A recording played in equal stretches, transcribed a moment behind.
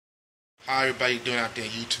How everybody doing out there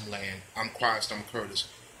in YouTube land? I'm Christ, I'm Curtis.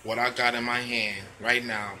 What I got in my hand right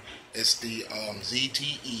now is the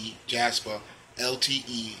ZTE Jasper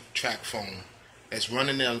LTE TracFone. It's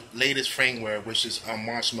running the latest firmware, which is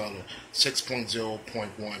Marshmallow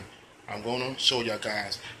 6.0.1. I'm going to show y'all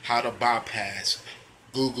guys how to bypass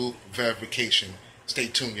Google verification. Stay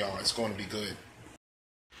tuned, y'all. It's going to be good.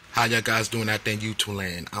 How y'all guys doing out there in YouTube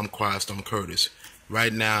land? I'm Christ, I'm Curtis.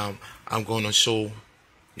 Right now, I'm going to show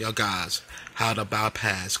y'all guys how to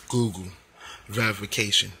bypass Google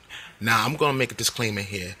verification. Now I'm gonna make a disclaimer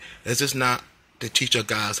here. This is not to teach you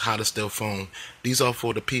guys how to steal phone. These are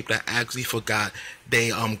for the people that actually forgot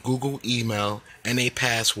they Google email and a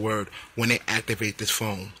password when they activate this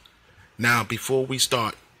phone. Now before we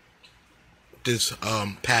start this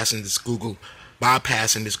bypassing this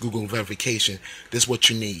Google verification, this is what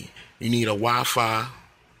you need. You need a Wi-Fi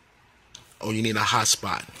or you need a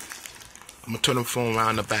hotspot. I'm going to turn the phone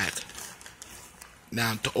around the back.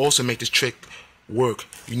 Now, to also make this trick work,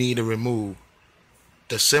 you need to remove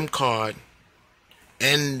the SIM card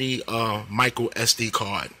and the micro SD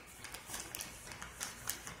card.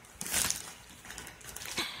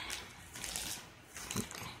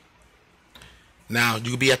 Now,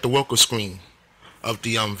 you'll be at the welcome screen of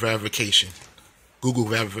the verification. Google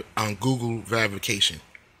verification.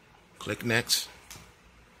 Click next.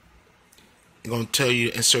 It's going to tell you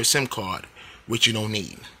to insert SIM card, which you don't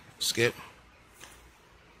need. Skip.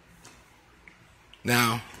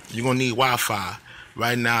 Now, you're going to need Wi-Fi.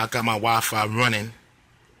 Right now, I got my Wi-Fi running.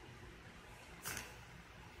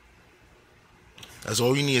 That's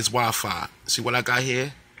all you need is Wi-Fi. See what I got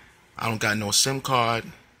here? I don't got no SIM card.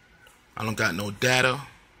 I don't got no data.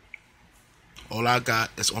 All I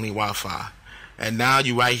got is only Wi-Fi. And now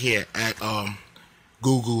you right here at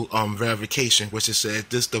Google verification, which it says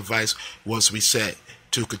this device was reset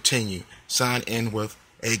to continue. Sign in with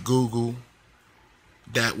a Google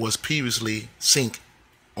that was previously synced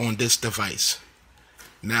on this device.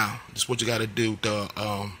 Now, this is what you got to do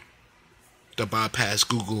to bypass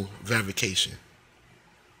Google verification.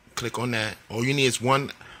 Click on that. All you need is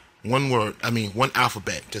one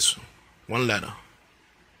alphabet, just one letter.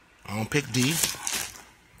 I'm gonna pick D.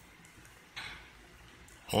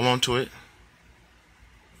 Hold on to it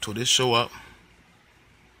till this show up.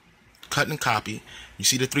 Cut and copy. You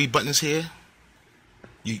see the three buttons here?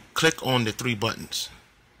 You click on the three buttons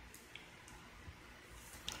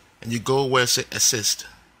and you go where it says assist.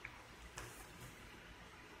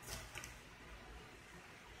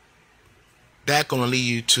 That's gonna lead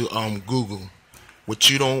you to Google, which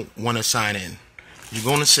you don't want to sign in. You're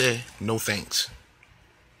gonna say no thanks.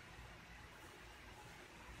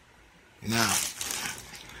 Now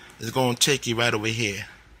it's gonna take you right over here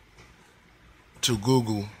to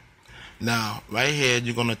Google. Now right here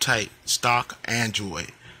you're gonna type stock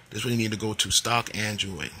Android. This is where you need to go to, stock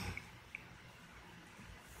Android.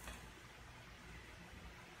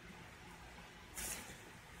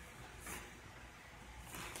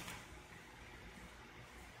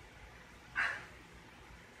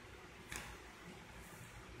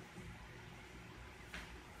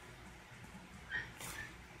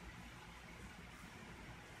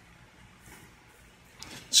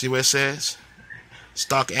 See where it says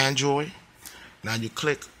stock Android? Now you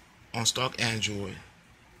click on stock Android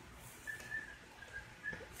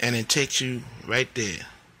and it takes you right there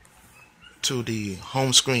to the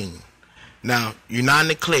home screen. Now you're not in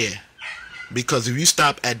the clear, because if you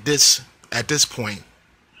stop at this point,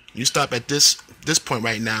 you stop at this point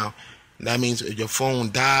right now, that means if your phone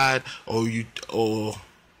died or you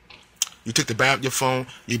took the battery out your phone,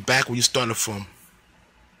 you're back where you started from.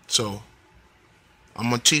 So I'm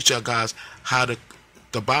gonna teach y'all guys how to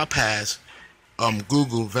bypass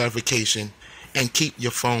Google verification and keep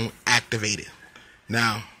your phone activated.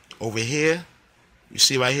 Now over here, you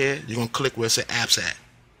see right here, you're gonna click where it says apps at,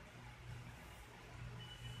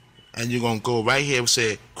 and you're gonna go right here where it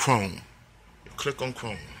says Chrome. Click on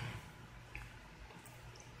Chrome.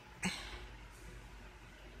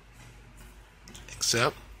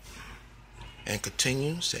 Accept and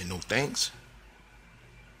continue. Say no thanks.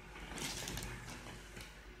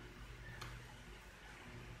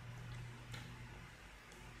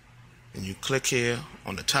 And you click here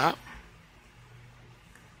on the top.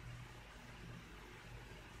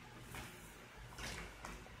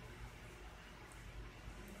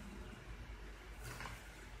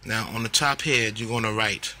 Now on the top here you're going to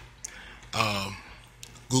write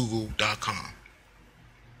google.com.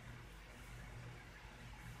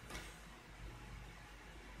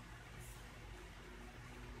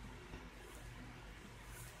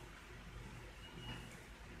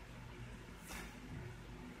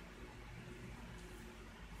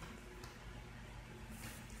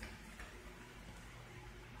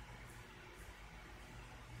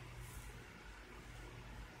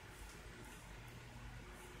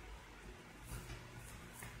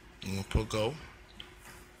 You're gonna put go.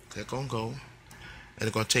 Click on go, and it's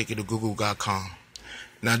gonna take you to google.com.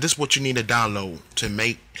 Now this is what you need to download to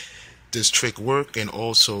make this trick work, and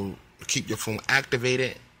also keep your phone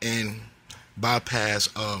activated and bypass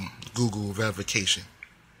Google verification.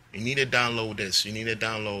 You need to download this. You need to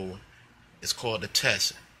download. It's called the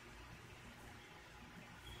test.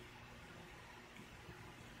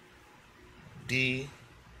 DC.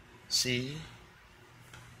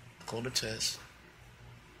 Call the test.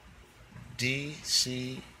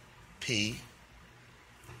 DCP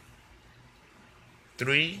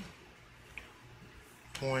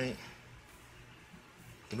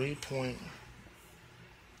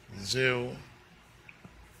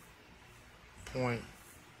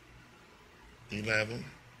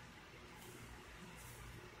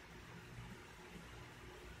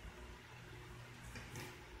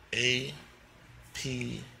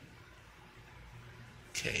APK.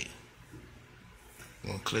 I'm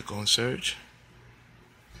gonna click on search.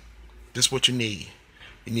 This is what you need.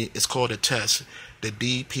 It's called a test, the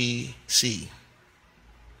DPC.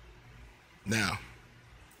 Now,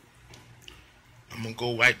 I'm gonna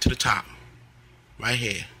go right to the top, right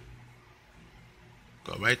here.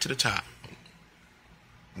 Go right to the top,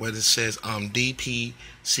 where it says DPC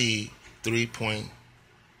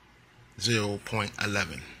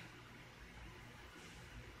 3.0.11.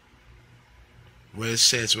 Where it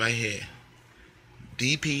says right here,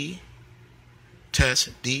 DP test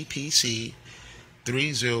DPC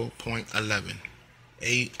 30.11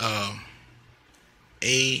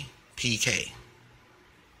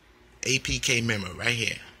 APK memo right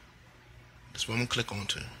here. That's what I'm gonna click on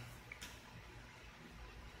to.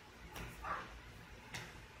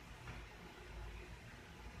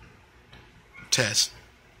 Test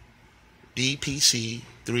DPC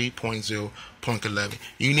 3.0.11.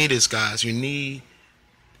 You need this, guys. You need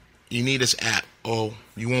this app, or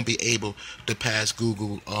you won't be able to pass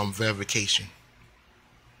Google verification.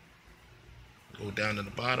 Go down to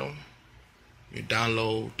the bottom. You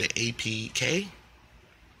download the APK.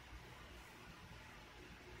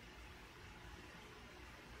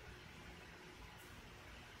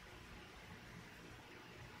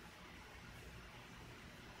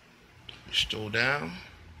 You scroll down.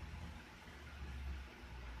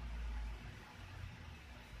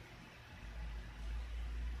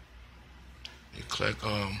 You click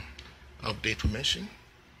update permission,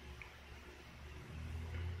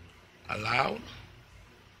 allowed,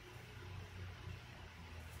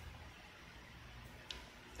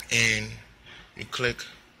 and you click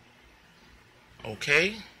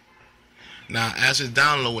OK. Now as it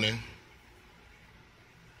downloads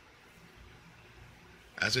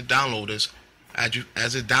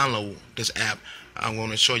this app, I'm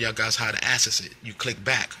going to show y'all guys how to access it. You click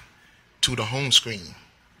back to the home screen.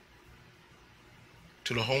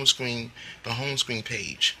 To the home screen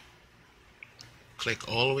page. Click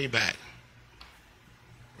all the way back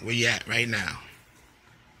where you at right now,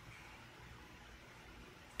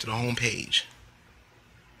 to the home page.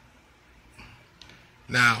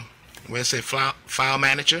 Now where it says file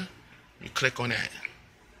manager, you click on that.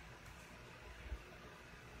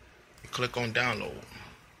 You click on download.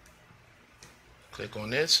 Click on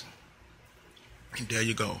this, and there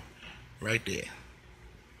you go, right there.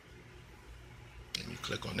 And you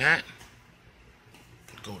click on that,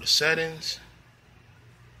 go to settings,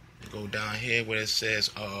 you go down here where it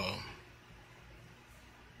says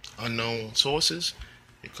unknown sources.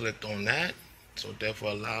 You clicked on that, so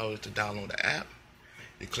therefore allow it to download the app.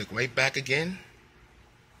 You click right back again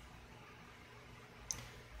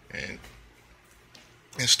and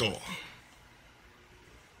install.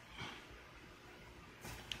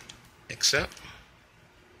 Accept.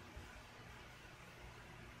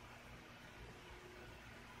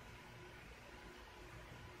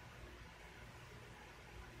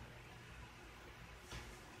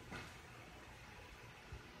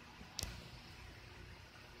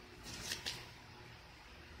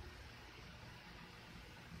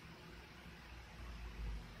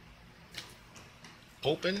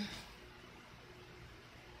 Open.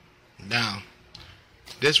 Now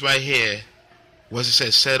this right here, where it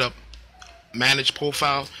says set up manage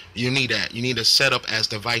profile, you need that. You need to set up as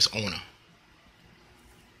device owner.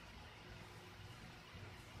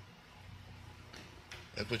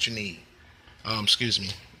 That's what you need. Excuse me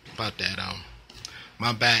about that.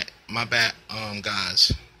 My bad,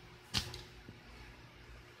 guys.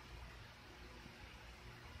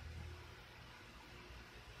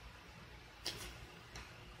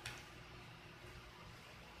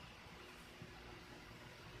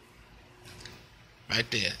 Right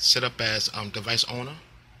there, set up as device owner.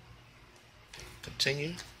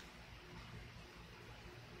 Continue.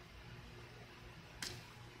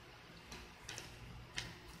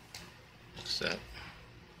 Set.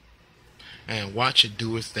 And watch it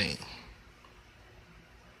do its thing.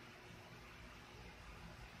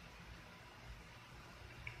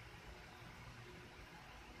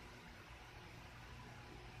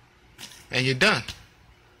 And you're done.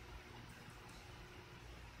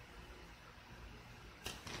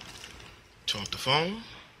 Turn off the phone.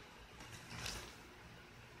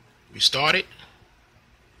 Restart it.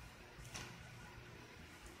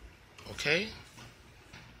 Okay.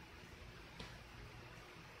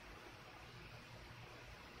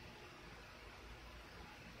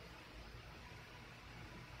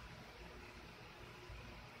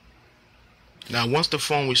 Now once the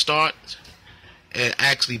phone restarts, it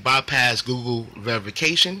actually bypass Google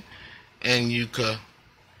verification, and you could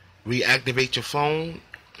reactivate your phone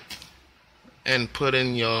and put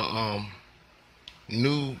in your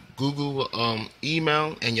new Google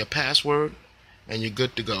email and your password, and you're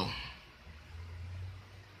good to go.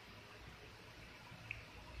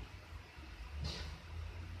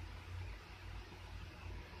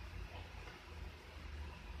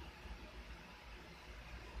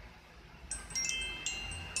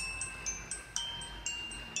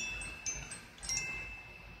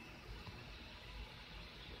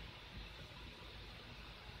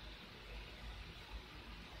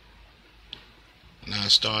 Now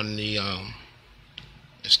it's starting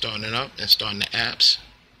it's starting it up and starting the apps.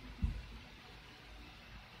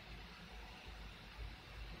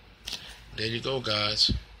 There you go,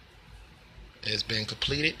 guys. It's been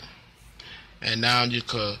completed, and now you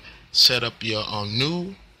could set up your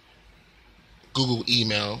new Google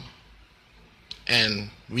email and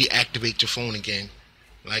reactivate your phone again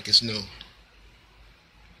like it's new.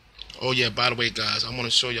 Oh yeah, by the way, guys, I want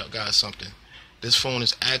to show y'all guys something. This phone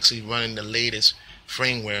is actually running the latest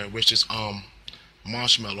firmware, which is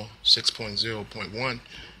Marshmallow 6.0.1.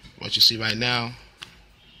 What you see right now,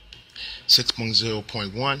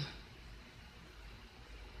 6.0.1.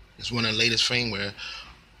 It's one of the latest firmware,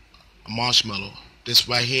 Marshmallow. This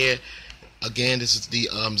right here, again, this is the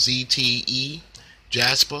ZTE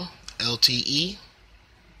Jasper LTE.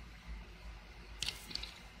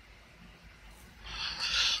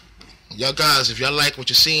 Y'all guys, if y'all like what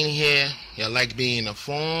you're seeing here, y'all like being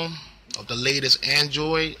informed of the latest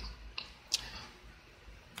Android,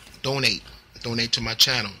 donate to my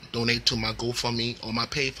channel, donate to my GoFundMe or my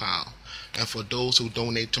PayPal. And for those who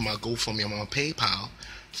donate to my GoFundMe or my PayPal,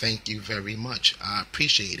 thank you very much. I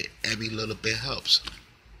appreciate it. Every little bit helps.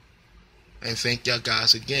 And thank y'all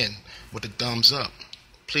guys again with the thumbs up.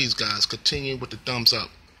 Please guys, continue with the thumbs up.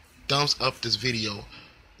 Thumbs up this video,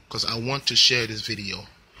 because I want to share this video.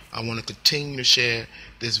 I want to continue to share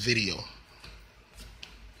this video.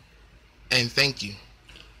 And thank you.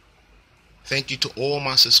 Thank you to all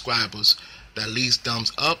my subscribers that leave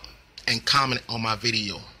thumbs up and comment on my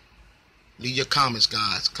video. Leave your comments,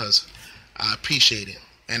 guys, because I appreciate it.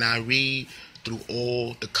 And I read through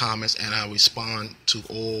all the comments, and I respond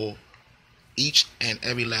to each and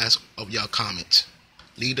every last of y'all comments.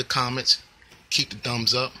 Leave the comments. Keep the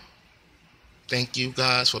thumbs up. Thank you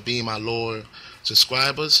guys for being my loyal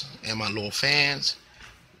subscribers and my loyal fans.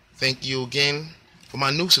 Thank you again for my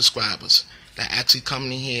new subscribers that actually come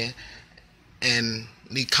in here and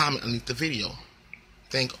leave comment underneath the video.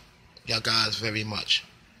 Thank y'all guys very much.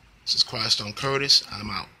 This is Christ on Curtis. I'm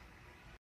out.